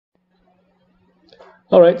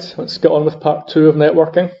All right, let's get on with part 2 of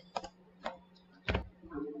networking.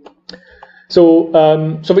 So,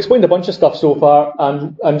 I've explained a bunch of stuff so far,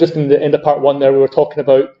 and just in the end of part 1 there, we were talking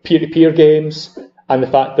about peer-to-peer games and the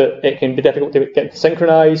fact that it can be difficult to get to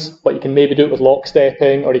synchronize, but you can maybe do it with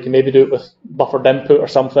lockstepping, or you can maybe do it with buffered input or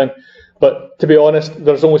something. But to be honest,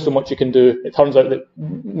 there's only so much you can do. It turns out that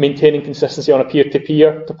maintaining consistency on a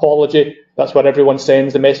peer-to-peer topology, that's where everyone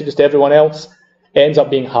sends the messages to everyone else, ends up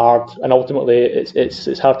being hard, and ultimately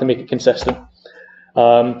it's hard to make it consistent.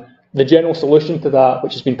 The general solution to that,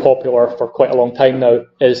 which has been popular for quite a long time now,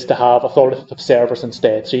 is to have authoritative servers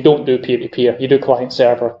instead. So you don't do peer-to-peer, you do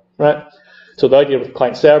client-server, right? So the idea with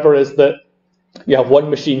client-server is that you have one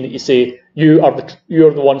machine that you say, you're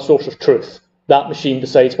the one source of truth. That machine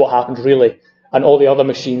decides what happened really, and all the other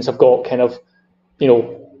machines have got kind of,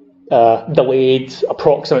 delayed,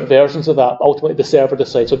 approximate versions of that. Ultimately, the server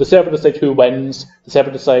decides. So the server decides who wins. The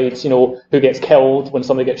server decides, who gets killed when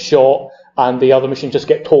somebody gets shot, and the other machine just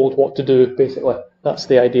get told what to do. Basically, that's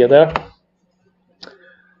the idea there.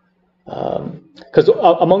 Because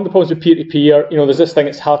among the problems with peer-to-peer, there's this thing.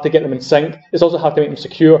 It's hard to get them in sync. It's also hard to make them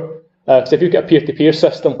secure. Because if you've got a peer-to-peer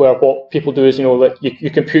system where what people do is, like you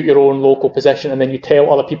compute your own local position and then you tell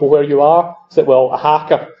other people where you are, so that, well, a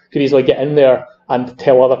hacker could easily get in there and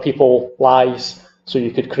tell other people lies. So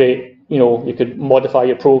you could create, you could modify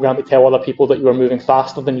your program to tell other people that you were moving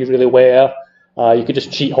faster than you really were. You could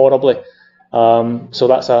just cheat horribly. So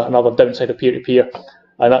that's another downside of peer-to-peer.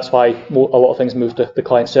 And that's why a lot of things move to the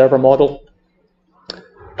client-server model.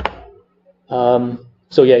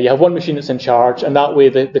 So yeah, you have one machine that's in charge, and that way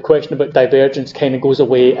the question about divergence kind of goes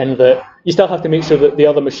away, in that you still have to make sure that the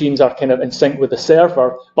other machines are kind of in sync with the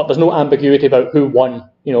server, but there's no ambiguity about who won.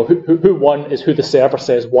 Who won is who the server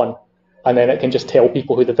says won, and then it can just tell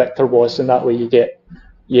people who the victor was, and that way you get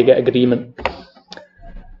agreement.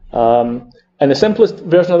 In the simplest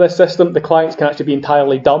version of this system, the clients can actually be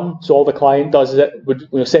entirely dumb. So all the client does is it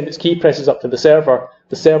would send its key presses up to the server.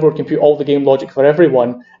 The server would compute all the game logic for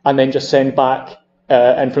everyone, and then just send back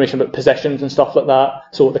information about positions and stuff like that.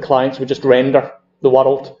 So the clients would just render the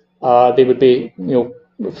world. They would be,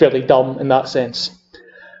 fairly dumb in that sense.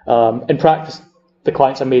 In practice, the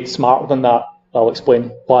clients are made smarter than that. I'll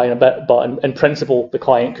explain why in a bit. But in principle, the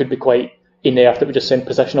client could be quite inert. It would just send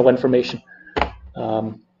positional information.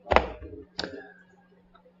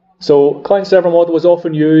 So client-server model is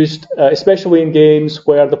often used, especially in games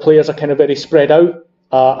where the players are kind of very spread out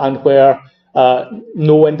and where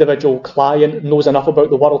no individual client knows enough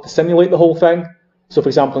about the world to simulate the whole thing. So for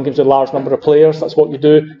example, in games with a large number of players, that's what you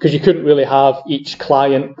do, because you couldn't really have each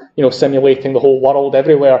client simulating the whole world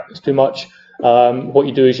everywhere. It's too much. What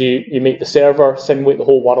you do is you make the server simulate the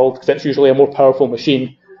whole world, because it's usually a more powerful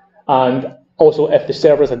machine. And also, if the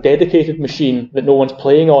server is a dedicated machine that no one's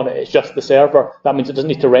playing on it, it's just the server, that means it doesn't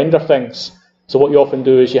need to render things. So what you often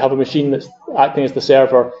do is you have a machine that's acting as the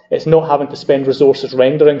server. It's not having to spend resources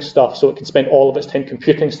rendering stuff, so it can spend all of its time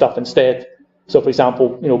computing stuff instead. So for example,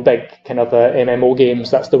 big kind of MMO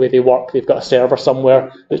games, that's the way they work. They've got a server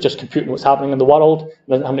somewhere that's just computing what's happening in the world,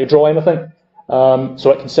 doesn't have to draw anything.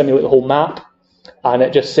 So it can simulate the whole map, and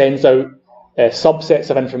it just sends out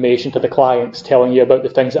subsets of information to the clients telling you about the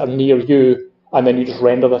things that are near you, and then you just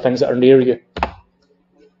render the things that are near you.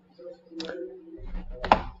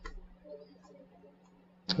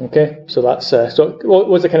 Okay, so that's so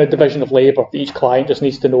what's the kind of division of labour? Each client just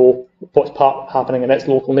needs to know what's happening in its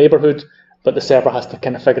local neighbourhood, but the server has to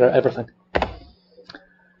kind of figure out everything.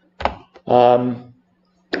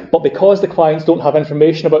 But because the clients don't have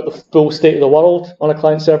information about the full state of the world on a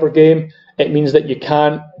client-server game, it means that you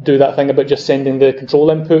can't do that thing about just sending the control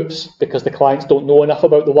inputs, because the clients don't know enough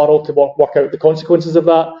about the world to work out the consequences of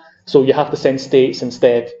that. So you have to send states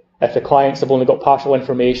instead. If the clients have only got partial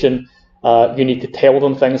information, you need to tell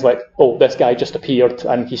them things like, oh, this guy just appeared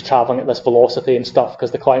and he's traveling at this velocity and stuff,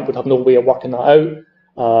 because the client would have no way of working that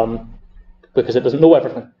out because it doesn't know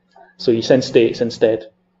everything. So you send states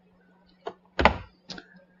instead.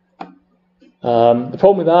 The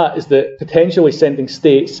problem with that is that potentially sending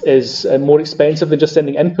states is more expensive than just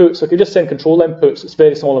sending inputs. So if you just send control inputs, it's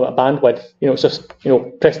very small amount of bandwidth. It's just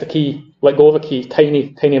press the key, let go of a key,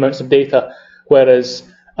 tiny amounts of data. Whereas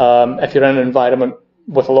if you're in an environment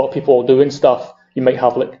with a lot of people all doing stuff, you might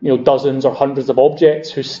have dozens or hundreds of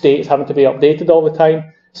objects whose state is having to be updated all the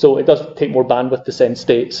time. So it does take more bandwidth to send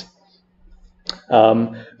states.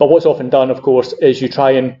 But what's often done, of course, is you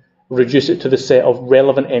try and reduce it to the set of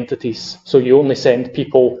relevant entities. So you only send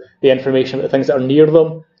people the information about the things that are near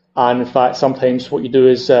them. And in fact, sometimes what you do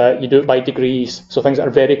is you do it by degrees. So things that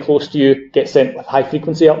are very close to you get sent with high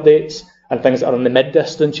frequency updates, and things that are in the mid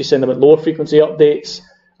distance, you send them at lower frequency updates.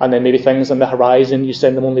 and then maybe things on the horizon, you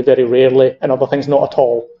send them only very rarely, and other things not at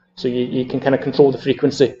all. So you can kind of control the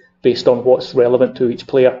frequency based on what's relevant to each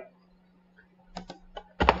player.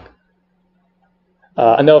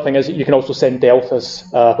 Another thing is that you can also send deltas,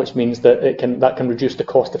 which means that that can reduce the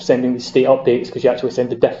cost of sending these state updates, because you actually send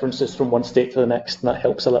the differences from one state to the next, and that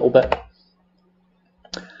helps a little bit.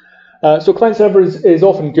 So client-server is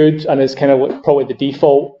often good and is kind of probably the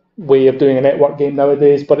default way of doing a network game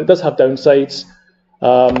nowadays, but it does have downsides.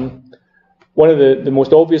 One of the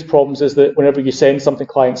most obvious problems is that whenever you send something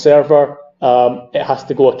client-server, it has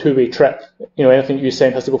to go a two-way trip. Anything you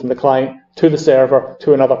send has to go from the client to the server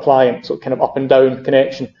to another client, so kind of up and down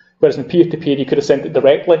connection. Whereas in peer-to-peer, you could have sent it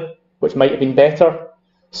directly, which might have been better.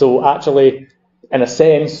 So actually, in a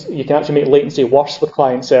sense, you can actually make latency worse with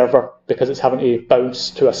client-server because it's having to bounce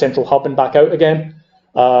to a central hub and back out again.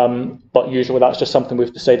 But usually that's just something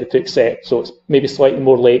we've decided to accept. So it's maybe slightly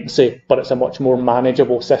more latency, but it's a much more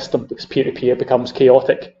manageable system because peer-to-peer becomes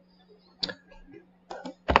chaotic.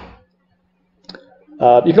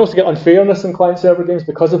 You can also get unfairness in client-server games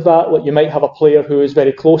because of that. Like, you might have a player who is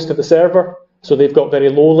very close to the server, so they've got very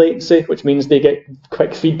low latency, which means they get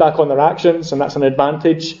quick feedback on their actions, and that's an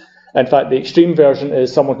advantage. In fact, the extreme version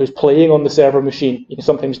is someone who's playing on the server machine. You can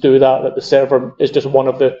sometimes do that the server is just one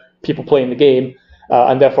of the people playing the game,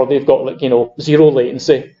 and therefore they've got zero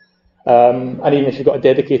latency. And even if you've got a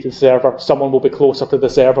dedicated server, someone will be closer to the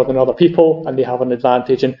server than other people, and they have an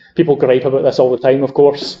advantage. And people gripe about this all the time, of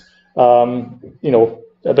course. But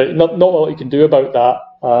not a lot you can do about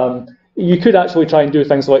that. You could actually try and do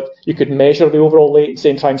things like you could measure the overall latency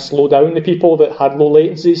and try and slow down the people that had low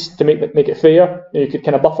latencies to make it fair. You could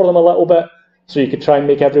kind of buffer them a little bit, so you could try and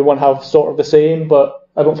make everyone have sort of the same, but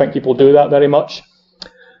I don't think people do that very much.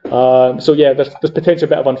 So yeah, there's potentially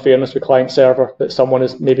a bit of unfairness with client server, that someone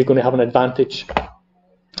is maybe going to have an advantage.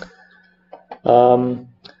 And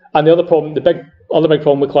the other problem, other big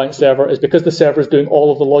problem with client server is because the server is doing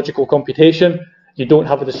all of the logical computation, you don't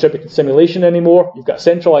have a distributed simulation anymore. You've got a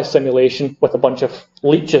centralized simulation with a bunch of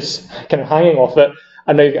leeches kind of hanging off it,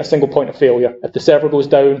 and now you've got a single point of failure. If the server goes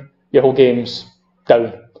down, your whole game's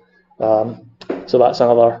down. So that's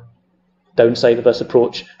another downside of this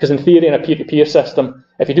approach. Because in theory, in a peer-to-peer system,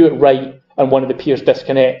 if you do it right and one of the peers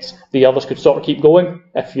disconnects, the others could sort of keep going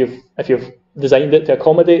if you've designed it to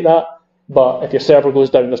accommodate that. But if your server goes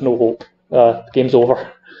down, there's no hope. The game's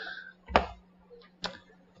over.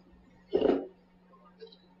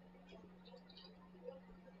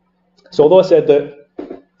 So although I said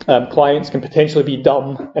that clients can potentially be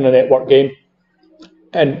dumb in a network game,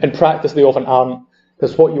 and in practice they often aren't,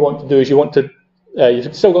 because what you want to do is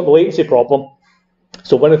you've still got the latency problem.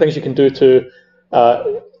 So one of the things you can do to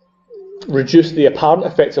reduce the apparent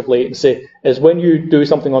effects of latency is when you do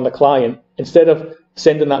something on the client, instead of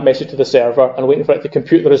sending that message to the server and waiting for it to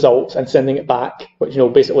compute the results and sending it back, which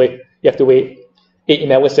basically you have to wait 80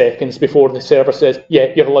 milliseconds before the server says,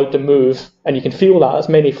 yeah, you're allowed to move, and you can feel that as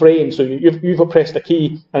many frames. So you've pressed a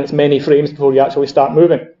key and it's many frames before you actually start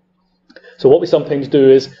moving. So what we sometimes do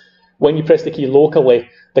is when you press the key locally,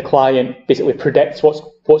 the client basically predicts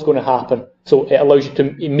what's going to happen. So it allows you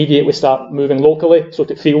to immediately start moving locally so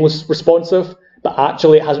that it feels responsive, but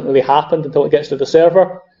actually it hasn't really happened until it gets to the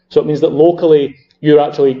server. So it means that locally you're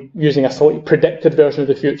actually using a slightly predicted version of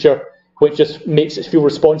the future, which just makes it feel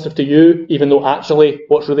responsive to you, even though actually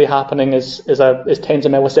what's really happening is tens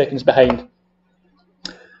of milliseconds behind.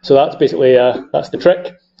 So that's basically that's the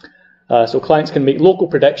trick. So clients can make local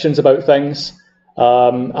predictions about things,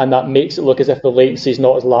 and that makes it look as if the latency is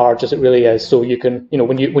not as large as it really is. So you can,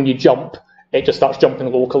 when you jump, it just starts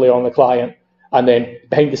jumping locally on the client, and then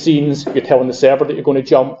behind the scenes you're telling the server that you're going to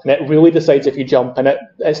jump, and it really decides if you jump, and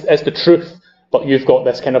it's the truth. But you've got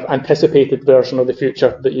this kind of anticipated version of the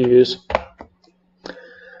future that you use.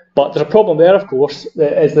 But there's a problem there, of course,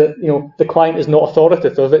 is that the client is not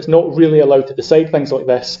authoritative. It's not really allowed to decide things like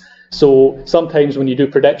this. So sometimes when you do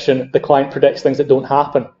prediction, the client predicts things that don't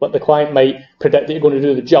happen. But the client might predict that you're going to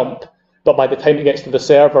do the jump, but by the time it gets to the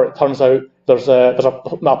server, it turns out there's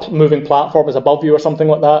a moving platform is above you or something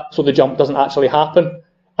like that, so the jump doesn't actually happen.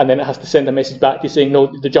 And then it has to send a message back to you saying, no,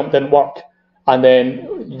 the jump didn't work. And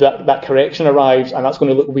then that correction arrives, and that's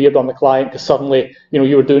going to look weird on the client because suddenly,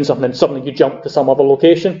 you were doing something and suddenly you jump to some other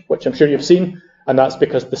location, which I'm sure you've seen, and that's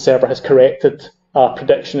because the server has corrected a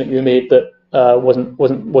prediction that you made that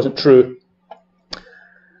wasn't true.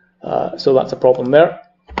 So that's a problem there.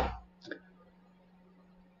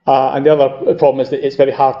 And the other problem is that it's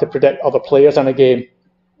very hard to predict other players in a game,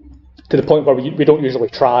 to the point where we don't usually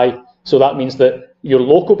try. So that means that your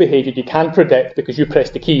local behaviour you can predict because you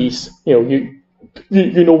press the keys.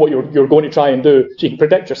 you know what you're going to try and do. So you can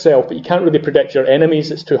predict yourself, but you can't really predict your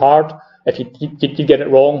enemies. It's too hard. If you get it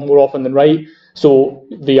wrong more often than right. So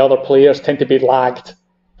the other players tend to be lagged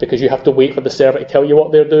because you have to wait for the server to tell you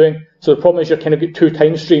what they're doing. So the problem is you're kind of got two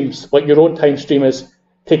time streams. Like your own time stream is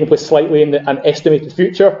taking place slightly in an estimated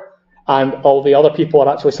future, and all the other people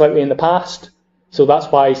are actually slightly in the past. So that's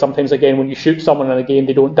why sometimes, again, when you shoot someone in a game,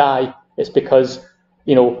 they don't die. It's because,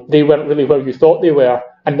 you know, they weren't really where you thought they were,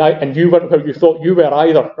 and you weren't where you thought you were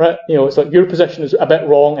either, right? You know, it's like your position is a bit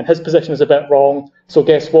wrong and his position is a bit wrong. So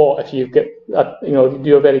guess what? If you get, you know, you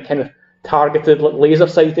do a very kind of targeted like laser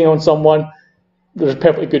sighting on someone, there's a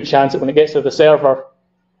perfectly good chance that when it gets to the server,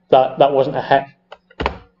 that wasn't a hit.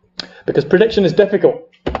 Because prediction is difficult,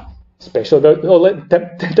 especially about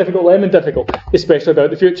difficult lemon difficult, especially about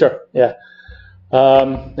the future. Yeah.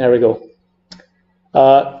 There we go.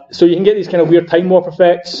 So you can get these kind of weird time warp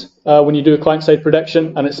effects when you do a client-side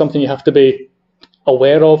prediction, and it's something you have to be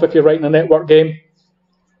aware of if you're writing a network game.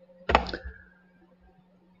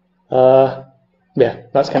 Yeah,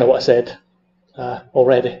 that's kind of what I said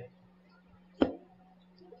already.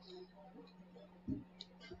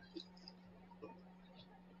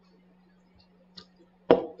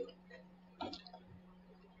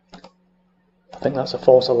 I think that's a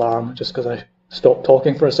false alarm, just because I stopped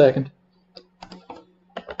talking for a second.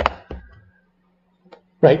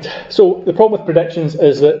 Right, so the problem with predictions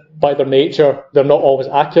is that by their nature, they're not always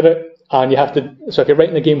accurate, and you have to, so if you're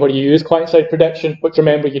writing a game where you use client-side prediction, which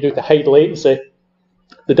remember you do to hide latency,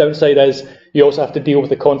 the downside is you also have to deal with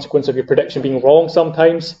the consequence of your prediction being wrong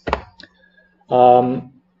sometimes.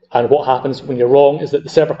 And what happens when you're wrong is that the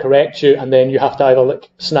server corrects you, and then you have to either like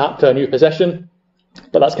snap to a new position,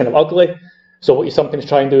 but that's kind of ugly. So what you sometimes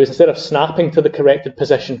try and do is, instead of snapping to the corrected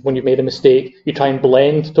position when you've made a mistake, you try and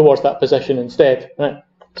blend towards that position instead. Right?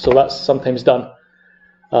 So that's sometimes done.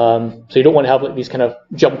 So you don't want to have like these kind of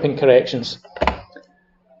jumping corrections.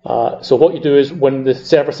 So what you do is, when the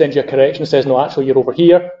server sends you a correction and says, no, actually you're over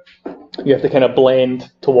here, you have to kind of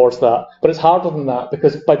blend towards that. But it's harder than that,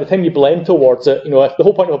 because by the time you blend towards it, you know, if the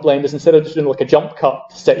whole point of a blend is, instead of just doing like a jump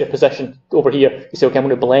cut to set your position over here, you say, okay, I'm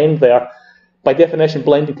going to blend there. By definition,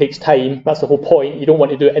 blending takes time. That's the whole point. You don't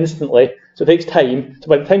want to do it instantly, so it takes time. So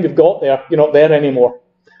by the time you've got there, you're not there anymore.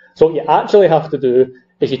 So what you actually have to do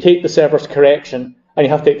is you take the server's correction and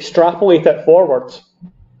you have to extrapolate it forwards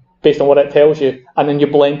based on what it tells you, and then you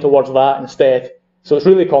blend towards that instead. So it's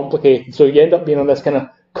really complicated. So you end up being on this kind of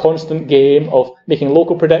constant game of making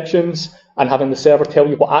local predictions and having the server tell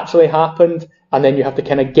you what actually happened, and then you have to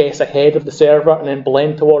kind of guess ahead of the server and then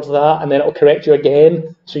blend towards that, and then it'll correct you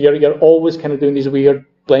again. So you're always kind of doing these weird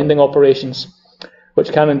blending operations,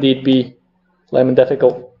 which can indeed be lemon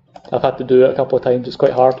difficult. I've had to do it a couple of times. It's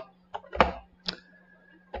quite hard.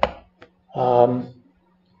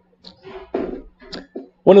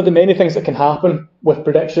 One of the many things that can happen with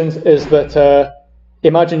predictions is that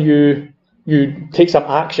imagine you take some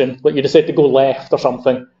action, like you decide to go left or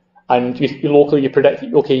something, and you locally you predict,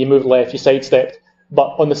 okay, you move left, you sidestepped,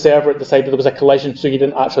 but on the server it decided there was a collision, so you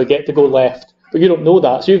didn't actually get to go left. But you don't know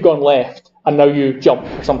that, so you've gone left, and now you jump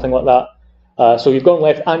or something like that. So you've gone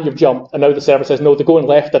left and you've jumped, and now the server says, no, the going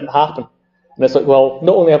left didn't happen. And it's like, well,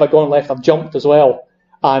 not only have I gone left, I've jumped as well.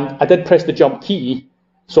 And I did press the jump key,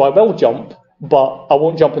 so I will jump, but I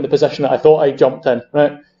won't jump in the position that I thought I jumped in,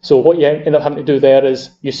 right? So what you end up having to do there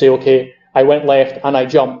is you say, okay, I went left and I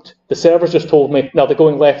jumped. The server's just told me, no, the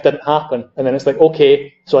going left didn't happen. And then it's like,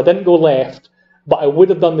 okay, so I didn't go left, but I would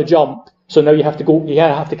have done the jump. So now you have to go, you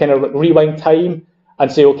have to kind of like rewind time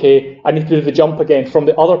and say, okay, I need to do the jump again from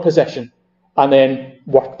the other position and then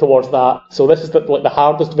work towards that. So this is like the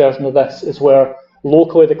hardest version of this, is where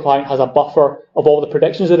locally the client has a buffer of all the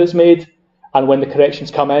predictions that it's made. And when the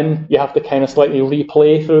corrections come in, you have to kind of slightly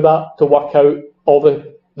replay through that to work out all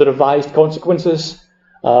the revised consequences.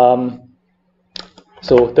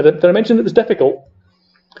 So did I mention it was difficult?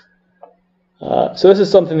 So this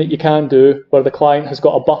is something that you can do where the client has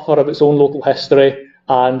got a buffer of its own local history,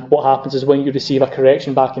 and what happens is when you receive a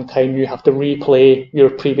correction back in time, you have to replay your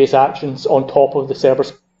previous actions on top of the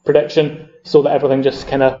server's prediction so that everything just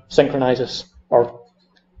kind of synchronizes, or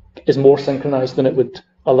is more synchronized than it would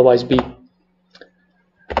otherwise be.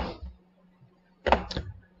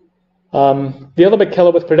 The other big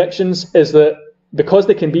killer with predictions is that because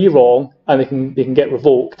they can be wrong and they can get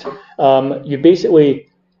revoked,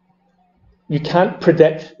 you can't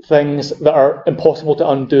predict things that are impossible to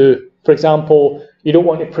undo. For example, you don't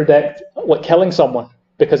want to predict like killing someone,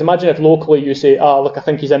 because imagine if locally you say, oh look, I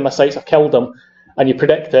think he's in my sights, I've killed him, and you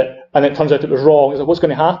predict it, and it turns out it was wrong. It's like, what's going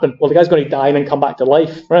to happen? Well, the guy's going to die and then come back to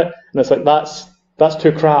life, right? And it's like, that's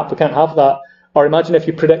too crap, we can't have that. Or imagine if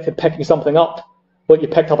you predicted picking something up, you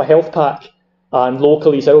picked up a health pack, and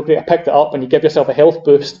locally you say, okay, I picked it up, and you give yourself a health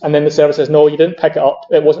boost, and then the server says, no, you didn't pick it up,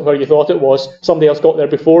 it wasn't where you thought it was, somebody else got there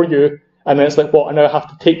before you, and then it's like, what, I now have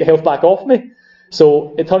to take the health back off me?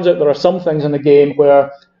 So it turns out there are some things in the game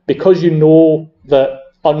where, because you know that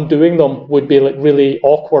undoing them would be like really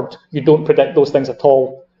awkward, you don't predict those things at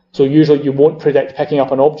all. So usually you won't predict picking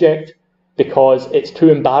up an object because it's too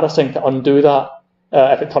embarrassing to undo that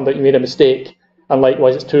if it turned out you made a mistake. And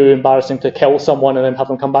likewise, it's too embarrassing to kill someone and then have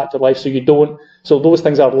them come back to life, so you don't. So those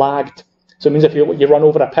things are lagged. So it means if you run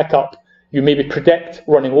over a pickup, you maybe predict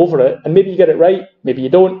running over it, and maybe you get it right, maybe you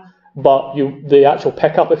don't, but the actual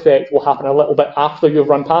pickup effect will happen a little bit after you've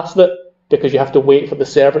run past it, because you have to wait for the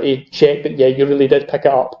server to check that, yeah, you really did pick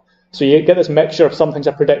it up. So you get this mixture of some things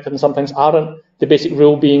are predicted and some things aren't. The basic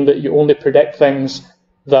rule being that you only predict things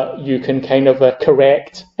that you can kind of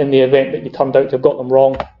correct in the event that you turned out to have got them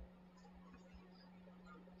wrong.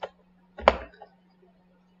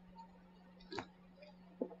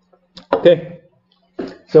 Okay,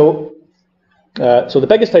 so the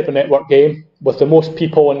biggest type of network game with the most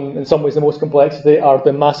people and in some ways the most complexity are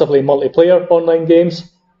the massively multiplayer online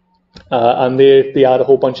games, and they add a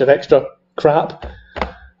whole bunch of extra crap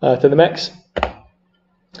to the mix.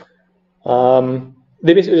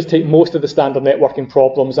 They basically just take most of the standard networking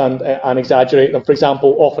problems and exaggerate them. For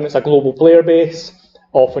example, often it's a global player base,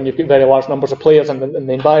 often you've got very large numbers of players in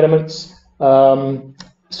the environments.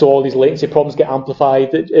 So all these latency problems get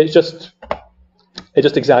amplified. It just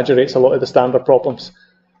exaggerates a lot of the standard problems.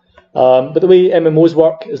 But the way MMOs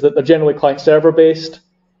work is that they're generally client-server based,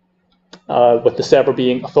 with the server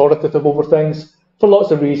being authoritative over things for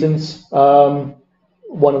lots of reasons.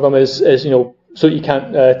 One of them is so you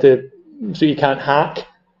can't hack.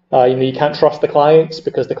 You can't trust the clients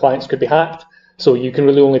because the clients could be hacked. So you can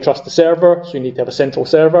really only trust the server. So you need to have a central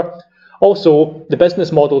server. Also, the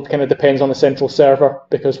business model kind of depends on the central server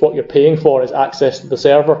because what you're paying for is access to the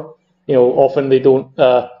server. Often they don't.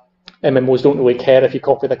 MMOs don't really care if you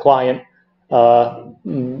copy the client. They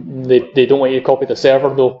don't want you to copy the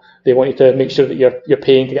server though. They want you to make sure that you're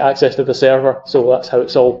paying to get access to the server. So that's how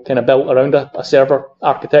it's all kind of built around a server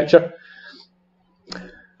architecture.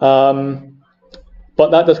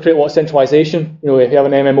 But that does create a lot of centralization. If you have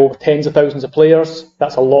an MMO with tens of thousands of players,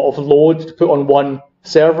 that's a lot of load to put on one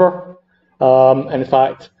server. And in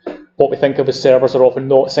fact, what we think of as servers are often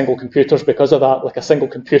not single computers because of that. Like a single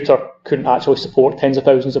computer couldn't actually support tens of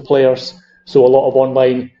thousands of players. So a lot of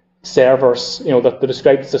online servers, they're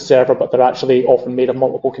described as a server, but they're actually often made of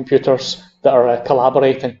multiple computers that are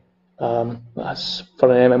collaborating. That's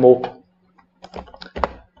for an MMO.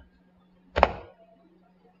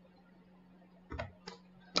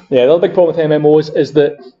 Yeah, the other big problem with MMOs is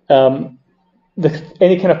that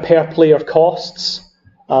any kind of per player costs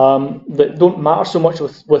that don't matter so much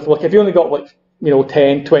with like if you only got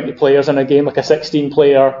 10, 20 players in a game, like a 16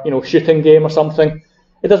 player shooting game or something,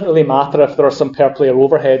 it doesn't really matter if there are some per player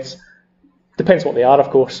overheads. Depends what they are, of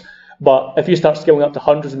course. But if you start scaling up to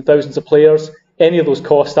hundreds and thousands of players, any of those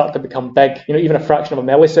costs start to become big. Even a fraction of a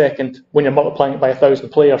millisecond when you're multiplying it by 1,000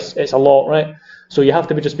 players, it's a lot, right? So you have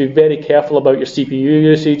to just be very careful about your CPU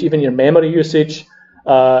usage, even your memory usage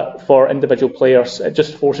for individual players. It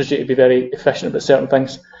just forces you to be very efficient about certain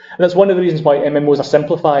things. And that's one of the reasons why MMOs are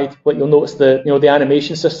simplified. Like you'll notice the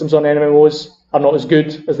animation systems on MMOs are not as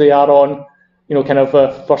good as they are on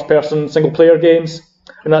first-person single-player games.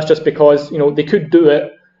 And that's just because they could do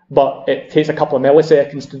it, but it takes a couple of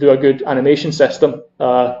milliseconds to do a good animation system,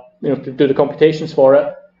 to do the computations for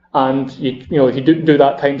it. And if you do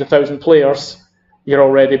that times 1,000 players, you're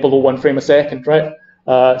already below 1 frame a second, right?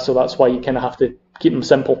 So that's why you kind of have to keep them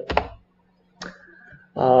simple.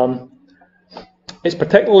 It's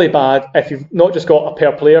particularly bad if you've not just got a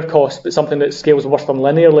per player cost, but something that scales worse than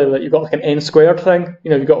linearly, that you've got like an n squared thing.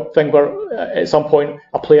 You've got a thing where at some point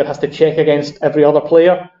a player has to check against every other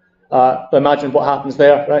player. Imagine what happens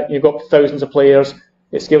there, right? You've got thousands of players,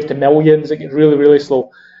 it scales to millions, it gets really, really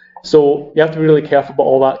slow. So you have to be really careful about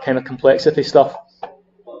all that kind of complexity stuff.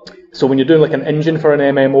 So when you're doing like an engine for an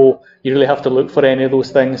MMO, you really have to look for any of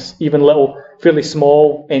those things, even little, fairly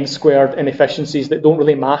small n-squared inefficiencies that don't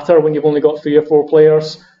really matter when you've only got 3 or 4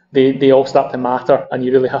 players. They all start to matter, and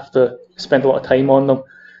you really have to spend a lot of time on them.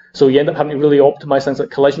 So you end up having to really optimize things like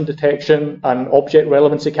collision detection and object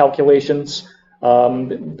relevancy calculations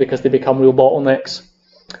because they become real bottlenecks.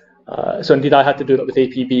 So indeed, I had to do that with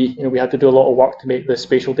APB. We had to do a lot of work to make the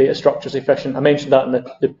spatial data structures efficient. I mentioned that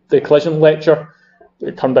in the collision lecture.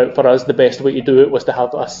 It turned out for us the best way to do it was to have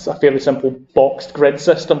a fairly simple boxed grid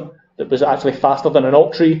system that was actually faster than an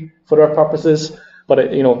alt tree for our purposes. But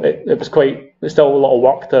it's still a lot of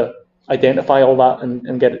work to identify all that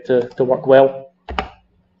and get it to work well.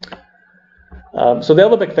 So the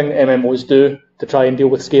other big thing that MMOs do to try and deal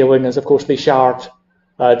with scaling is, of course, they shard.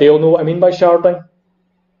 They all know what I mean by sharding?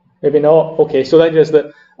 Maybe not? Okay, so the idea is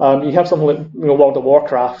that you have something like World of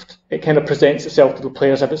Warcraft. It kind of presents itself to the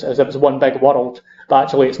players as if it's one big world, but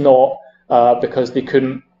actually it's not, because they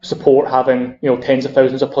couldn't support having tens of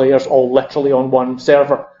thousands of players all literally on one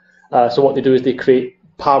server. So what they do is they create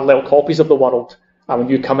parallel copies of the world, and when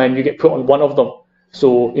you come in, you get put on one of them.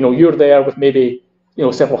 So you're there with maybe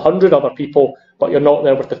several hundred other people, but you're not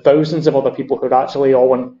there with the thousands of other people who are actually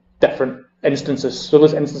all in different instances. So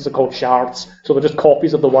those instances are called shards. So they're just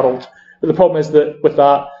copies of the world. But the problem is that with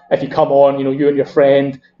that, if you come on, you and your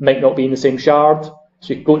friend might not be in the same shard,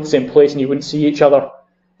 so you could go to the same place and you wouldn't see each other.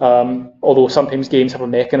 Although sometimes games have a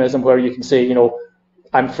mechanism where you can say,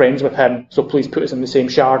 I'm friends with him, so please put us in the same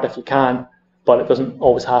shard if you can, but it doesn't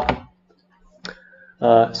always happen.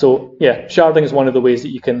 So yeah, sharding is one of the ways that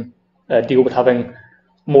you can deal with having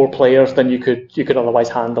more players than you could otherwise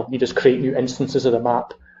handle. You just create new instances of the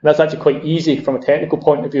map. And that's actually quite easy from a technical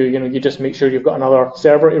point of view. You just make sure you've got another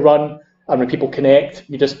server to run, and when people connect,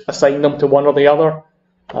 you just assign them to one or the other.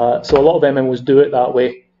 So a lot of MMOs do it that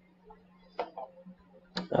way.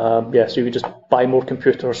 Yeah, so you just buy more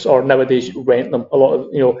computers, or nowadays you rent them. A lot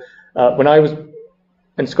of when I was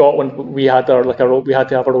in Scotland, we had to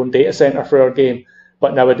have our own data center for our game.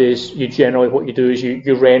 But nowadays, what you do is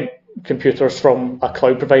you rent computers from a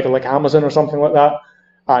cloud provider like Amazon or something like that.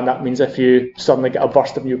 And that means if you suddenly get a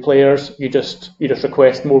burst of new players, you just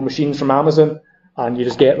request more machines from Amazon, and you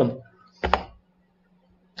just get them.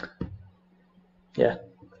 Yeah.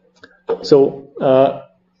 So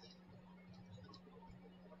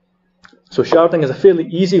sharding is a fairly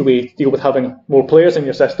easy way to deal with having more players in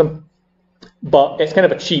your system, but it's kind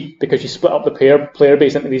of a cheat because you split up the player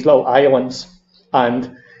base into these little islands,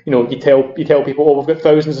 and you tell people, oh, we've got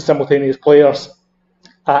thousands of simultaneous players.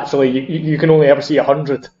 Actually, you can only ever see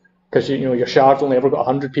 100 because your shard's only ever got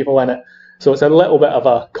 100 people in it. So it's a little bit of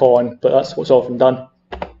a con, but that's what's often done.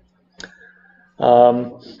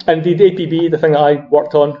 And the APB, the thing that I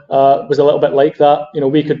worked on, was a little bit like that.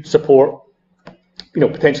 We could support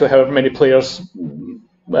potentially however many players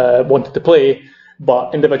wanted to play,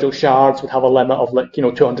 but individual shards would have a limit of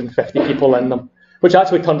 250 people in them, which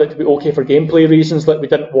actually turned out to be okay for gameplay reasons. Like we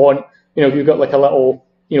didn't want, if you've got like a little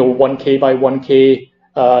 1k by 1k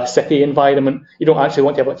city environment, you don't actually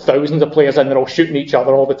want to have thousands of players in there all shooting each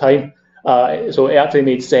other all the time. So it actually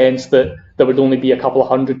made sense that there would only be a couple of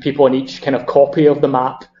hundred people in each kind of copy of the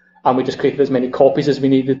map, and we just created as many copies as we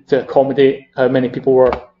needed to accommodate how many people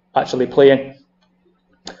were actually playing.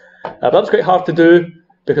 That was quite hard to do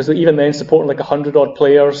because even then, supporting like 100 odd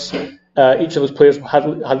players, each of those players had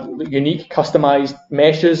unique customized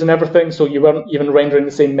meshes and everything, so you weren't even rendering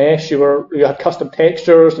the same mesh. You had custom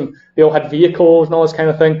textures, and they all had vehicles and all this kind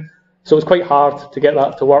of thing. So it was quite hard to get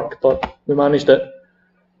that to work, but we managed it.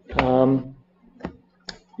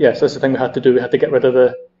 Yes, that's the thing we had to do. We had to get rid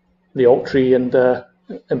of the alt tree and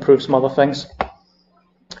improve some other things.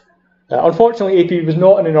 Unfortunately, AP was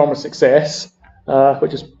not an enormous success,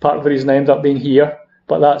 which is part of the reason I ended up being here.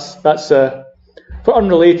 But that's for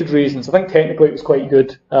unrelated reasons. I think technically it was quite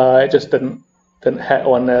good. It just didn't hit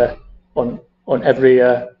on every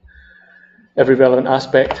relevant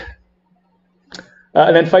aspect.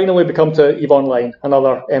 And then finally we come to EVE Online,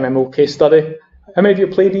 another MMO case study. How many of you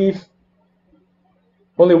played EVE?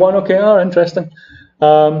 Only one? Okay, interesting.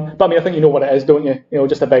 But I mean, I think you know what it is, don't you?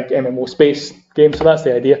 Just a big MMO space game, so that's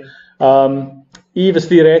the idea. EVE has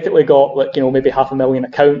theoretically got maybe 500,000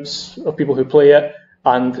 accounts of people who play it,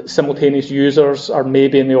 and simultaneous users are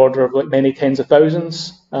maybe in the order of many tens of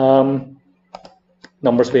thousands.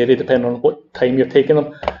 Numbers vary depending on what time you're taking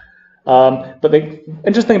them. But the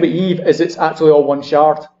interesting thing about EVE is it's actually all one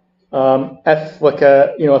shard. If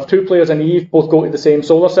two players in EVE both go to the same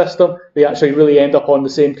solar system, they actually really end up on the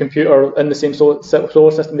same computer in the same solar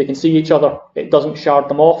system. They can see each other. It doesn't shard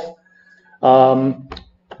them off,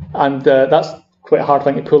 and that's quite a hard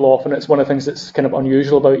thing to pull off. And it's one of the things that's kind of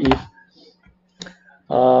unusual about EVE.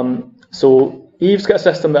 So EVE's got a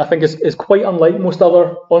system that I think is quite unlike most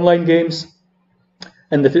other online games,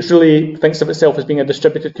 and that it really thinks of itself as being a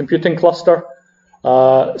distributed computing cluster.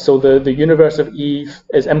 So the universe of EVE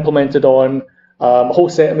is implemented on a whole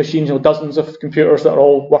set of machines, dozens of computers that are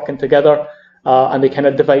all working together, and they kind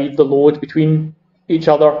of divide the load between each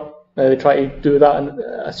other. They try to do that in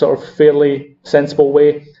a sort of fairly sensible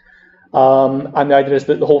way. And the idea is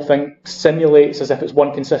that the whole thing simulates as if it's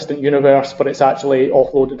one consistent universe, but it's actually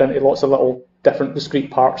offloaded into lots of little different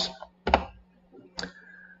discrete parts.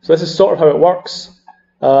 So this is sort of how it works.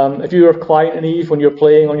 If you're a client in EVE, when you're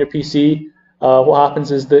playing on your PC, what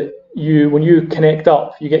happens is that when you connect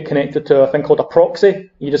up, you get connected to a thing called a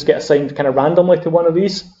proxy. You just get assigned kind of randomly to one of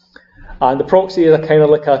these. And the proxy is a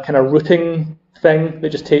kind of routing thing that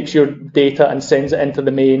just takes your data and sends it into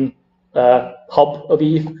the main hub of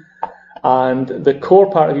Eve. And the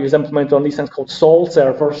core part of Eve is implemented on these things called sol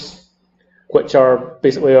servers, which are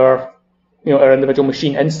basically our individual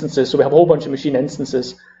machine instances. So we have a whole bunch of machine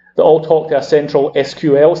instances that all talk to a central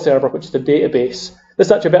SQL server, which is the database. This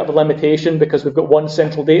is actually a bit of a limitation because we've got one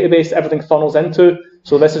central database everything funnels into.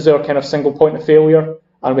 So this is our kind of single point of failure,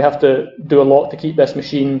 and we have to do a lot to keep this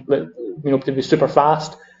machine, to be super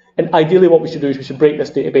fast. And ideally, what we should do is we should break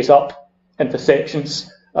this database up into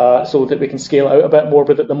sections so that we can scale it out a bit more.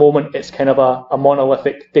 But at the moment, it's kind of a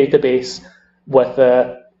monolithic database with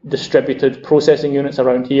distributed processing units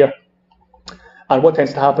around here. And what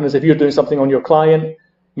tends to happen is if you're doing something on your client,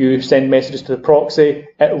 you send messages to the proxy,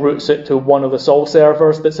 it routes it to one of the sol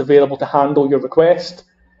servers that's available to handle your request,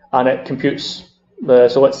 and it computes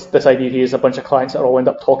so this idea here is a bunch of clients that all end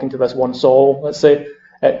up talking to this one sol, let's say.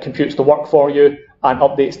 It computes the work for you and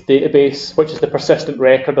updates the database, which is the persistent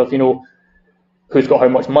record of, who's got how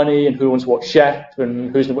much money and who owns what ship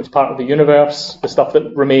and who's in which part of the universe, the stuff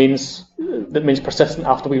that remains persistent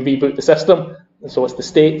after we reboot the system. And so it's the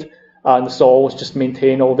state, and the sols just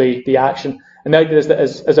maintain all the action. And the idea is that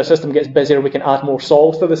as our system gets busier, we can add more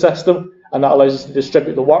sols to the system, and that allows us to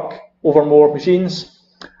distribute the work over more machines.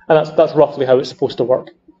 And that's roughly how it's supposed to work.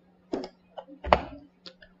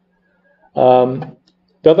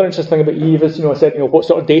 The other interesting thing about Eve is, I said, what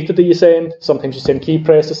sort of data do you send? Sometimes you send key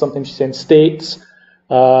presses, sometimes you send states.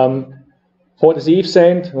 What does Eve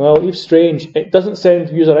send? Well, Eve's strange. It doesn't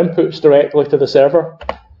send user inputs directly to the server,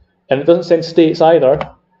 and it doesn't send states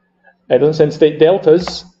either. It doesn't send state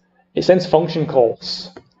deltas. It sends function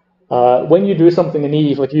calls. When you do something in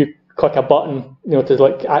Eve, like you click a button,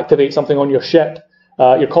 to activate something on your ship,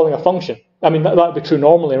 you're calling a function. I mean, that would be true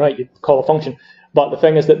normally, right? You call a function. But the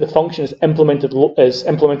thing is that the function is implemented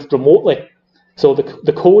remotely. So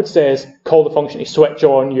the code says call the function to switch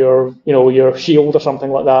on your shield or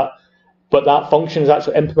something like that. But that function is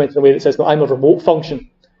actually implemented in a way that says, no, I'm a remote function.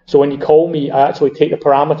 So when you call me, I actually take the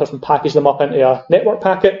parameters and package them up into a network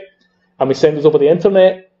packet, and we send those over the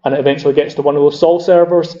internet, and it eventually gets to one of those sol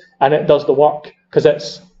servers, and it does the work because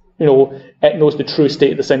it knows the true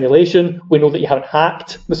state of the simulation. We know that you haven't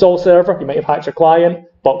hacked the sol server. You might have hacked your client,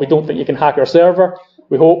 but we don't think you can hack our server,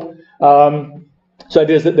 we hope. So the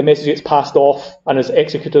idea is that the message gets passed off and is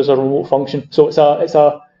executed as a remote function. So it's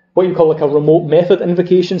a what you call like a remote method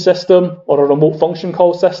invocation system or a remote function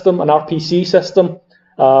call system, an RPC system,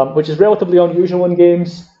 which is relatively unusual in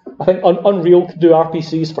games. I think Unreal could do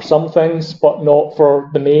RPCs for some things, but not for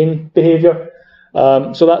the main behavior.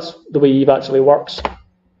 So that's the way Eve actually works.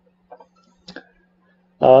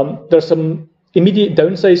 There's some immediate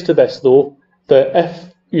downsides to this, though, that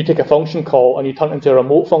if you take a function call and you turn it into a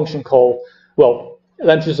remote function call, well, it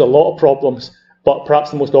introduces a lot of problems, but perhaps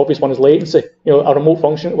the most obvious one is latency. A remote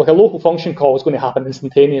function, like a local function call is going to happen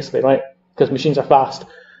instantaneously, right? Because machines are fast.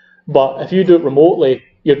 But if you do it remotely,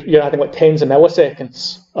 you're adding like tens of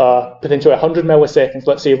milliseconds, potentially 100 milliseconds,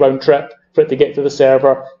 let's say, round trip for it to get to the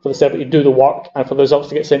server, for the server to do the work, and for the results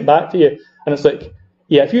to get sent back to you. And it's like,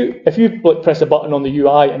 yeah, if you press a button on the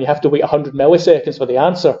UI and you have to wait 100 milliseconds for the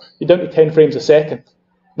answer, you're down to 10 frames a second.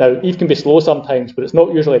 Now, Eve can be slow sometimes, but it's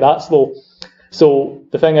not usually that slow. So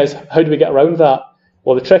the thing is, how do we get around that?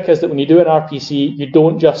 Well, the trick is that when you do an RPC, you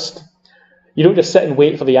don't just sit and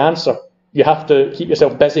wait for the answer. You have to keep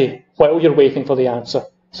yourself busy while you're waiting for the answer.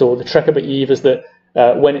 So the trick about Eve is that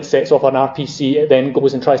when it sets off an RPC, it then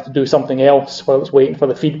goes and tries to do something else while it's waiting for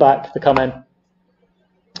the feedback to come in.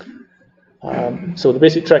 So the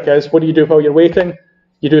basic trick is, what do you do while you're waiting?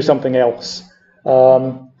 You do something else.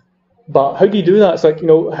 But how do you do that? It's like,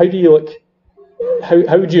 how do you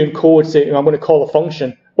how would you encode, say, I'm going to call a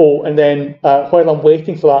function, and then while I'm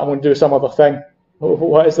waiting for that, I'm going to do some other thing.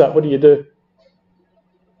 What is that? What do you do?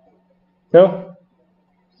 No?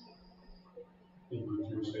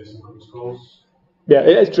 Yeah,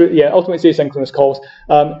 it is true. Yeah, ultimately it's asynchronous calls.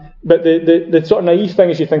 But the sort of naive thing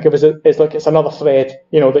as you think of is like it's another thread,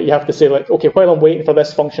 that you have to say, like, okay, while I'm waiting for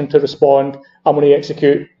this function to respond, I'm going to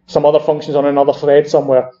execute some other functions on another thread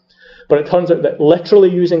somewhere. But it turns out that literally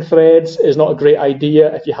using threads is not a great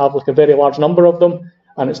idea if you have like a very large number of them,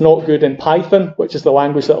 and it's not good in Python, which is the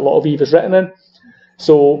language that a lot of Eve is written in.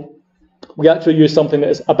 So we actually use something that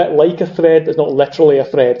is a bit like a thread, but it's not literally a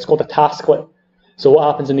thread. It's called a tasklet. So what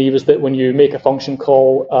happens in Eve is that when you make a function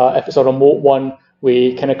call, if it's a remote one,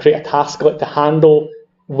 we kind of create a tasklet to handle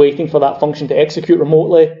waiting for that function to execute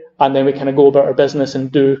remotely, and then we kind of go about our business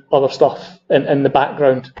and do other stuff in the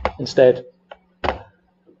background instead.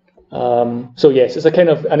 So yes, it's a kind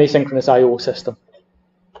of an asynchronous I/O system.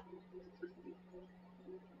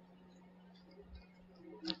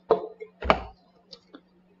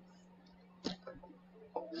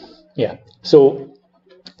 Yeah. So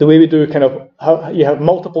the way we do kind of how you have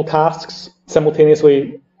multiple tasks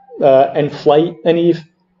simultaneously in flight in Eve.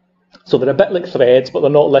 So they're a bit like threads, but they're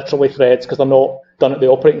not literally threads because they're not done at the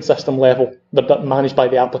operating system level. They're managed by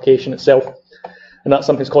the application itself. And that's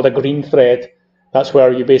something called a green thread. That's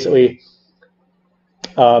where you basically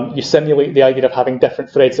you simulate the idea of having different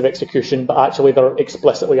threads of execution, but actually they're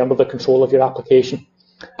explicitly under the control of your application.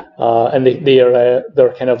 And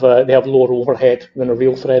they're kind of they have lower overhead than a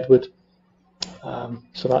real thread would.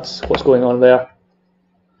 So that's what's going on there.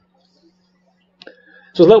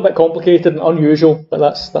 So it's a little bit complicated and unusual, but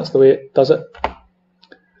that's the way it does it.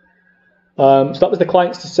 So that was the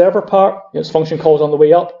client to server part. It's function calls on the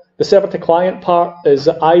way up. The server to client part is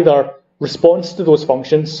either response to those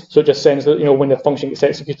functions, so it just sends the, when the function gets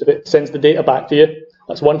executed, it sends the data back to you.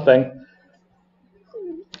 That's one thing.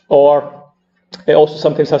 Or it also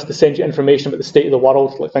sometimes has to send you information about the state of the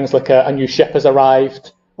world, like things like a new ship has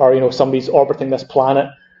arrived, or somebody's orbiting this planet.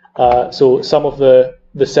 So some of the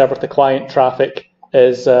server to client traffic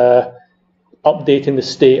is updating the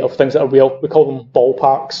state of things that are real. We call them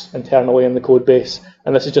ballparks internally in the code base,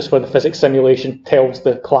 and this is just where the physics simulation tells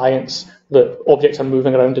the clients that objects are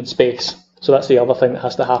moving around in space. So that's the other thing that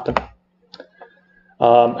has to happen.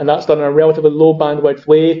 And that's done in a relatively low bandwidth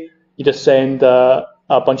way. You just send a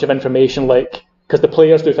bunch of information, like, because the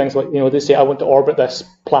players do things like, they say, I want to orbit this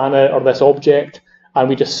planet or this object, and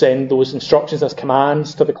we just send those instructions as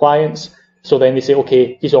commands to the clients. So then they say,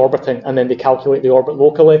 okay, he's orbiting, and then they calculate the orbit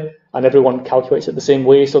locally, and everyone calculates it the same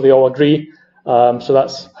way, so they all agree. So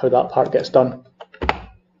that's how that part gets done.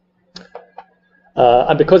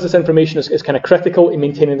 And because this information is kind of critical in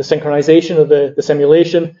maintaining the synchronization of the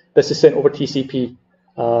simulation, this is sent over TCP.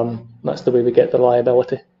 That's the way we get the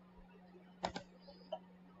reliability.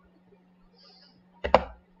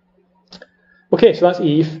 Okay, so that's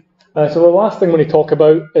Eve. So the last thing we want to talk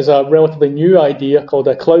about is a relatively new idea called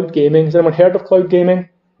cloud gaming. Has anyone heard of cloud gaming?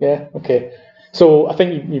 Yeah, okay. So I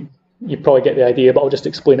think you probably get the idea, but I'll just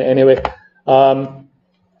explain it anyway.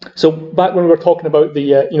 So back when we were talking about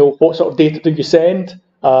the, what sort of data do you send?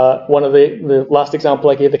 One of the last example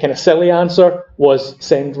I gave, the kind of silly answer was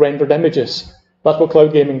send rendered images. That's what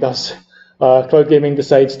cloud gaming does. Cloud gaming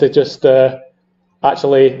decides to just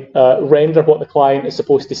actually render what the client is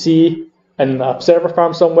supposed to see in a server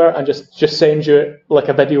farm somewhere and just send you like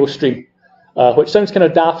a video stream, which sounds kind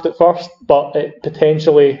of daft at first, but it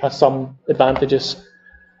potentially has some advantages.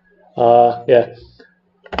 Yeah.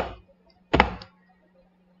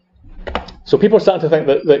 So people are starting to think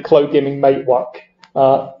that cloud gaming might work.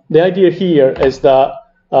 The idea here is that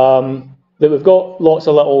that we've got lots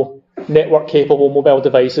of little network-capable mobile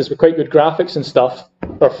devices with quite good graphics and stuff,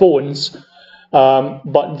 or phones,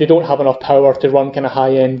 but they don't have enough power to run kind of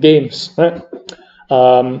high-end games. Right?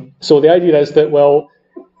 So the idea is that,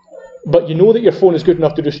 but you know that your phone is good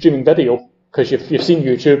enough to do streaming video because you've seen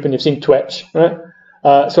YouTube and you've seen Twitch, right?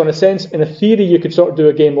 So in a sense, in a theory, you could sort of do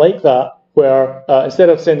a game like that, where instead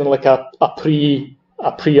of sending like a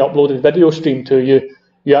pre-uploaded video stream to you,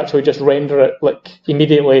 you actually just render it like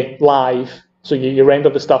immediately live. So you render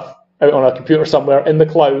the stuff out on a computer somewhere in the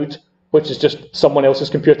cloud, which is just someone else's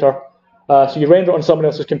computer. So you render it on someone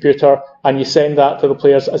else's computer and you send that to the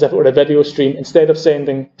players as if it were a video stream instead of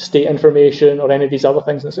sending state information or any of these other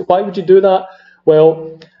things. And so why would you do that?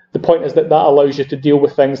 Well, the point is that allows you to deal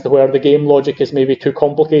with things where the game logic is maybe too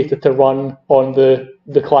complicated to run on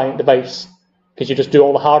the client device, because you just do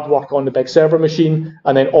all the hard work on the big server machine,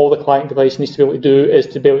 and then all the client device needs to be able to do is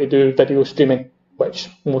to be able to do video streaming, which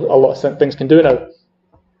a lot of things can do now.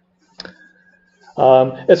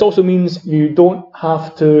 This also means you don't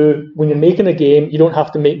have to, when you're making a game, you don't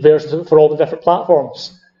have to make versions of it for all the different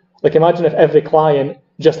platforms. Like imagine if every client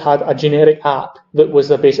just had a generic app that was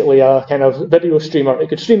basically a kind of video streamer. It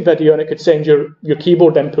could stream video and it could send your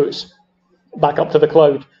keyboard inputs back up to the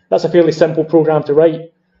cloud. That's a fairly simple program to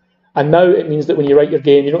write. And now it means that when you write your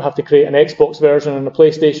game, you don't have to create an Xbox version and a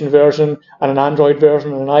PlayStation version and an Android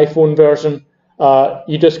version and an iPhone version.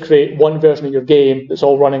 You just create one version of your game that's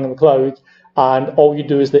all running in the cloud. And all you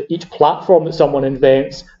do is that each platform that someone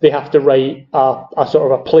invents, they have to write a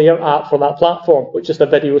sort of a player app for that platform, which is a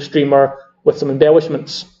video streamer with some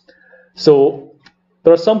embellishments. So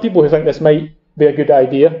there are some people who think this might be a good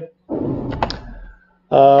idea.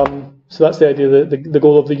 So that's the idea, the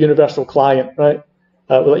goal of the universal client, right?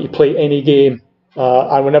 Will let you play any game,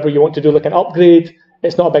 and whenever you want to do like an upgrade,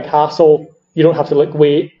 it's not a big hassle. You don't have to like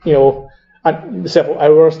wait, and several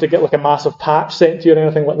hours to get like a massive patch sent to you or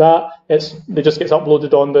anything like that. It just gets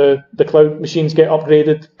uploaded on the cloud. Machines get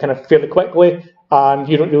upgraded kind of fairly quickly, and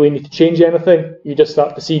you don't really need to change anything. You just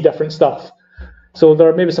start to see different stuff. So there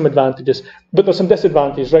are maybe some advantages, but there's some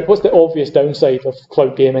disadvantages, right? What's the obvious downside of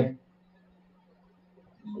cloud gaming?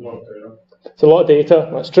 A lot of data. It's a lot of data,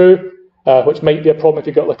 that's true, which might be a problem if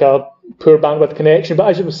you've got like a poor bandwidth connection. But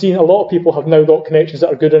as you've seen, a lot of people have now got connections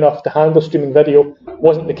that are good enough to handle streaming video.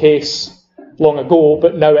 Wasn't the case long ago,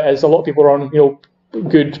 but now it is. A lot of people are on,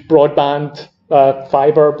 good broadband,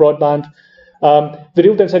 fiber broadband. The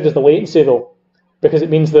real downside is the latency, though, because it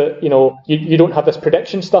means that you don't have this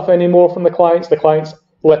prediction stuff anymore from the clients. The clients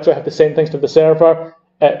literally have to send things to the server.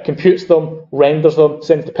 It computes them, renders them,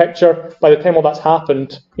 sends the picture. By the time all that's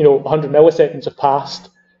happened, 100 milliseconds have passed.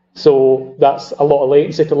 So that's a lot of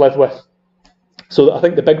latency to live with. So I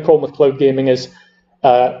think the big problem with cloud gaming is,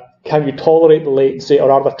 can you tolerate the latency,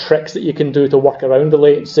 or are there tricks that you can do to work around the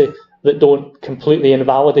latency that don't completely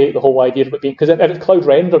invalidate the whole idea of it being? Because if it's cloud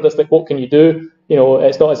rendered, it's like, what can you do?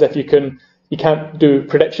 It's not as if you can't do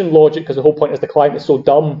prediction logic, because the whole point is the client is so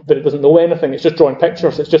dumb that it doesn't know anything. It's just drawing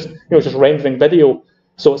pictures. It's just just rendering video.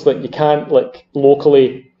 So it's like you can't like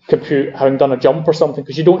locally compute having done a jump or something,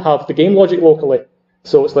 because you don't have the game logic locally.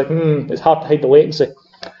 So it's like it's hard to hide the latency.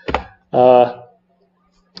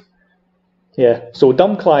 Yeah, so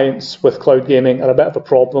dumb clients with cloud gaming are a bit of a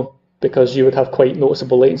problem, because you would have quite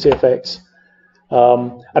noticeable latency effects.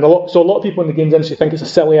 And a lot of people in the games industry think it's a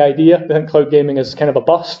silly idea. They think cloud gaming is kind of a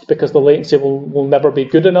bust because the latency will never be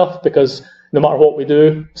good enough, because no matter what we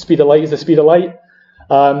do, speed of light is the speed of light.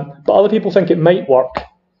 But other people think it might work.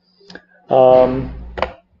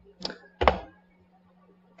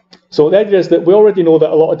 So the idea is that we already know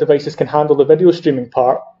that a lot of devices can handle the video streaming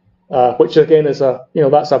part, which again is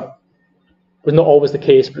was not always the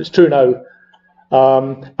case, but it's true now.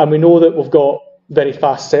 And we know that we've got very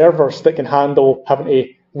fast servers that can handle having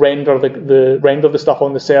to render the stuff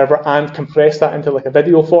on the server and compress that into like a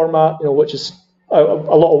video format, which is a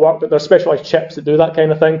lot of work. But there's specialized chips that do that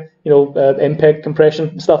kind of thing, MPEG compression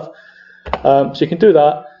and stuff. So you can do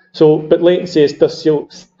that. But latency does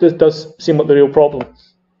seem like the real problem.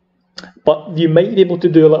 But you might be able to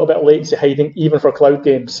do a little bit of latency hiding even for cloud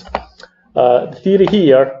games. The theory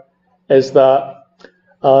here is that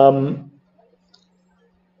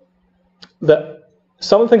that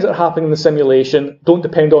some of the things that are happening in the simulation don't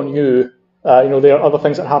depend on you. There are other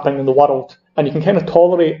things that are happening in the world, and you can kind of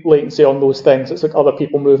tolerate latency on those things. It's like other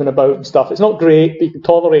people moving about and stuff. It's not great, but you can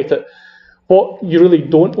tolerate it. What you really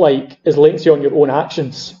don't like is latency on your own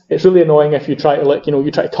actions. It's really annoying if you try to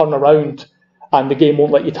you try to turn around, and the game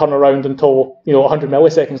won't let you turn around until 100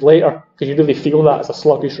 milliseconds later, because you really feel that as a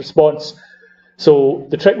sluggish response. So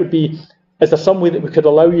the trick would be, is there some way that we could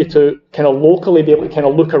allow you to kind of locally be able to kind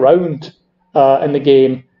of look around in the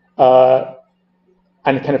game and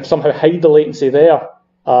kind of somehow hide the latency there,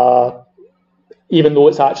 even though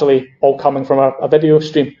it's actually all coming from a video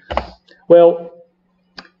stream? Well,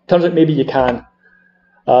 turns out maybe you can.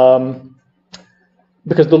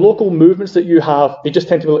 Because the local movements that you have, they just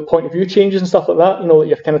tend to be like point of view changes and stuff like that, that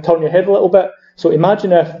you kind of turn your head a little bit. So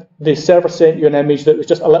imagine if the server sent you an image that was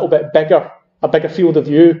just a little bit bigger, a bigger field of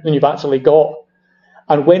view than you've actually got.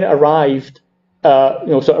 And when it arrived, so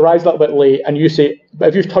it arrives a little bit late, and you say, but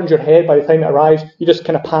if you've turned your head by the time it arrives, you just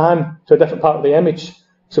kind of pan to a different part of the image.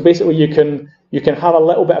 So basically you can have a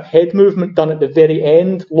little bit of head movement done at the very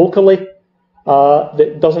end locally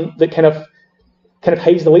that kind of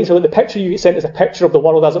hides the latency. So the picture you get sent is a picture of the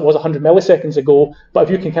world as it was 100 milliseconds ago, but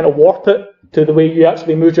if you can kind of warp it to the way you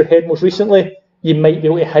actually moved your head most recently, you might be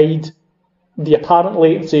able to hide the apparent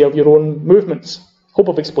latency of your own movements. Hope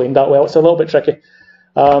I've explained that well. It's a little bit tricky.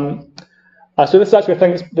 So this is actually a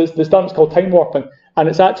thing that's done. It's called time warping, and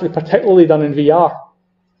it's actually particularly done in VR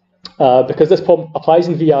because this problem applies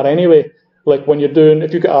in VR anyway. Like when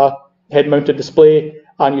if you've got a head-mounted display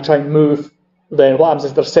and you try and move, then what happens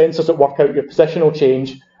is there's sensors that work out your positional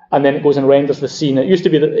change, and then it goes and renders the scene. It used to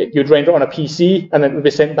be that you'd render it on a PC and then it would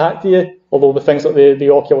be sent back to you, although the things like the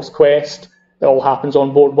Oculus Quest, it all happens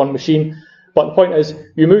on board one machine. But the point is,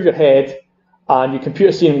 you move your head and you compute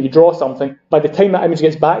a scene and you draw something. By the time that image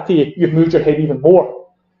gets back to you, you've moved your head even more.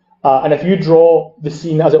 And if you draw the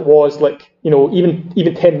scene as it was, even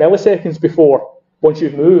 10 milliseconds before, once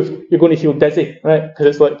you've moved, you're going to feel dizzy, right? Because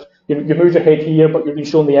it's like you move your head here, but you're being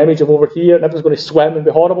shown the image of over here, and everyone's going to swim and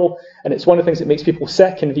be horrible. And it's one of the things that makes people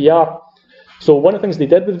sick in VR. So one of the things they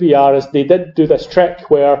did with VR is they did do this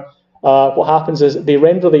trick where what happens is they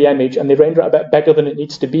render the image and they render it a bit bigger than it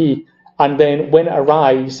needs to be. And then when it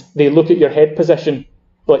arrives, they look at your head position,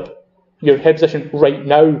 like your head position right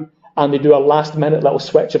now, and they do a last minute little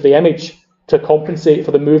switch of the image. to compensate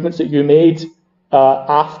for the movements that you made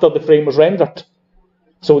after the frame was rendered.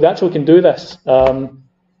 So they actually can do this.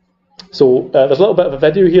 There's a little bit of a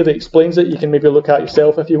video here that explains it. You can maybe look at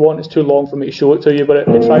yourself if you want. It's too long for me to show it to you, but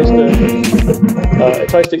it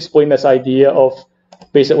tries to explain this idea of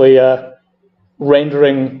basically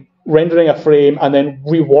rendering a frame and then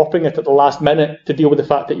rewarping it at the last minute to deal with the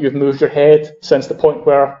fact that you've moved your head since the point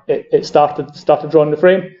where it started drawing the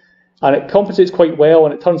frame. And it compensates quite well,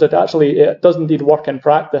 and it turns out actually it does indeed work in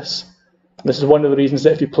practice. And this is one of the reasons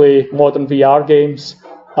that if you play modern VR games,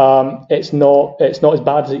 it's not as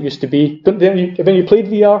bad as it used to be. Have any of you played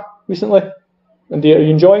VR recently? And are you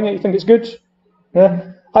enjoying it? You think it's good?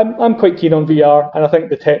 Yeah, I'm quite keen on VR, and I think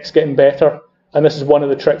the tech's getting better. And this is one of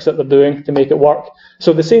the tricks that they're doing to make it work.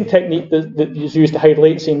 So the same technique that is used to hide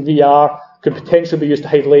latency in VR could potentially be used to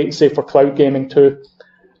hide latency for cloud gaming too.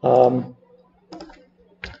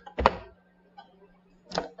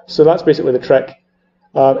 So that's basically the trick.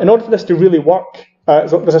 In order for this to really work,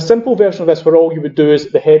 there's a simple version of this where all you would do is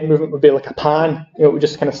the head movement would be like a pan. It would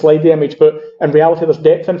just kind of slide the image, but in reality there's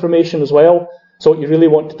depth information as well. So what you really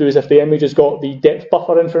want to do is if the image has got the depth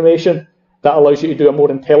buffer information, that allows you to do a more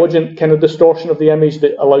intelligent kind of distortion of the image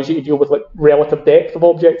that allows you to deal with like relative depth of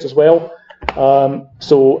objects as well.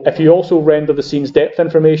 So if you also render the scene's depth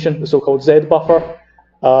information, the so-called Z buffer,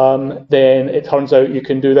 then it turns out you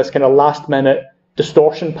can do this kind of last-minute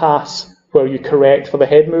distortion pass where you correct for the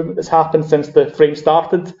head movement that's happened since the frame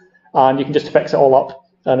started, and you can just fix it all up,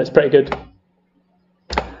 and it's pretty good.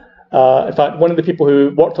 In fact, one of the people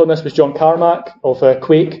who worked on this was John Carmack of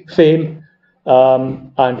Quake fame,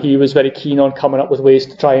 and he was very keen on coming up with ways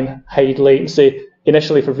to try and hide latency,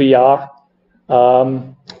 initially for VR,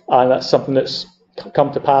 and that's something that's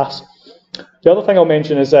come to pass. The other thing I'll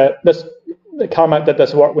mention is that Carmack did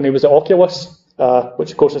this work when he was at Oculus,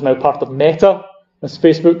 which of course is now part of Meta, as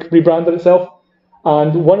Facebook rebranded itself.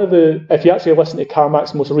 And if you actually listen to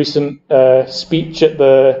Carmack's most recent speech at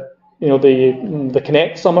the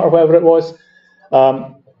Connect Summit or whatever it was,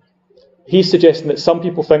 he's suggesting that some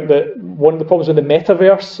people think that one of the problems with the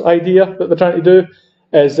metaverse idea that they're trying to do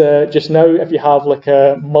is just now if you have like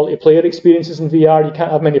multiplayer experiences in VR, you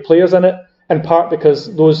can't have many players in it, in part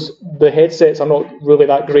because the headsets are not really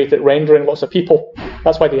that great at rendering lots of people.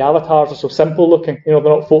 That's why the avatars are so simple looking. They're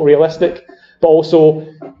not photorealistic. But also,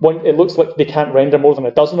 it looks like they can't render more than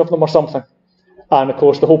a dozen of them or something. And of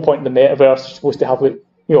course, the whole point of the metaverse is supposed to have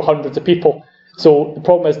hundreds of people. So the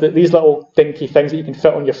problem is that these little dinky things that you can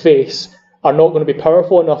fit on your face are not going to be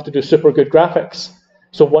powerful enough to do super good graphics.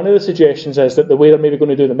 So one of the suggestions is that the way they're maybe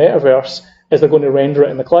going to do the metaverse is they're going to render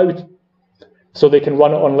it in the cloud. So they can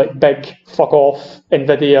run it on like big fuck off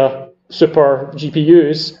NVIDIA super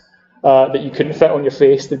GPUs that you couldn't fit on your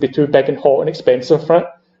face. They'd be too big and hot and expensive for it.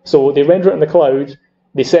 So they render it in the cloud,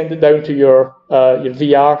 they send it down to your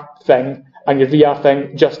VR thing, and your VR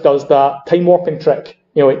thing just does that time warping trick.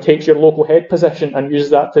 It takes your local head position and uses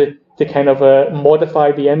that to kind of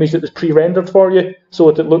modify the image that was pre-rendered for you so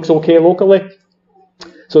that it looks okay locally.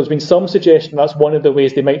 So there's been some suggestion that's one of the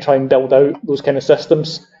ways they might try and build out those kind of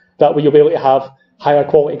systems. That way you'll be able to have higher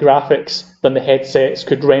quality graphics than the headsets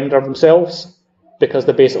could render themselves, because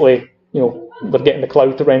they're basically, they're getting the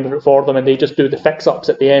cloud to render it for them, and they just do the fix-ups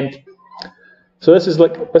at the end. So this is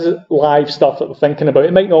live stuff that we're thinking about.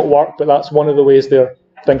 It might not work, but that's one of the ways they're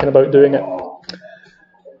thinking about doing it.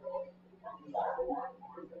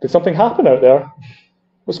 Did something happen out there?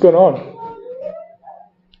 What's going on?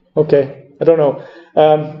 Okay, I don't know.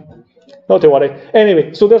 Not to worry.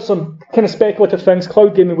 Anyway, so there's some kind of speculative things.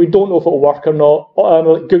 Cloud gaming, we don't know if it'll work or not.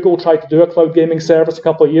 Google tried to do a cloud gaming service a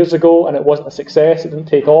couple of years ago, and it wasn't a success. It didn't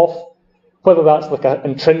take off. Whether that's like an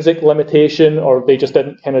intrinsic limitation or they just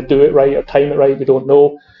didn't kind of do it right or time it right, we don't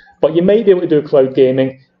know. But you might be able to do cloud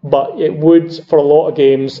gaming, but it would, for a lot of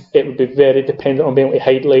games, it would be very dependent on being able to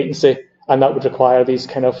hide latency, and that would require these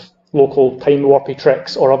kind of local time warpy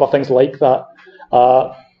tricks or other things like that.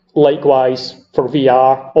 Likewise, for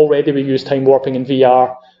VR, already we use time warping in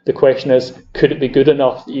VR. The question is, could it be good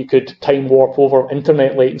enough that you could time warp over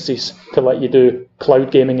internet latencies to let you do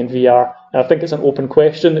cloud gaming in VR? And I think it's an open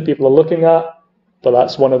question that people are looking at, but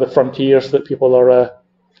that's one of the frontiers that people are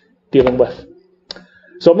dealing with.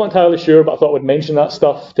 So I'm not entirely sure, but I thought I would mention that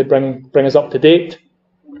stuff to bring us up to date.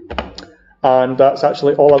 And that's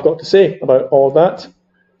actually all I've got to say about all of that.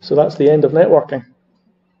 So that's the end of networking.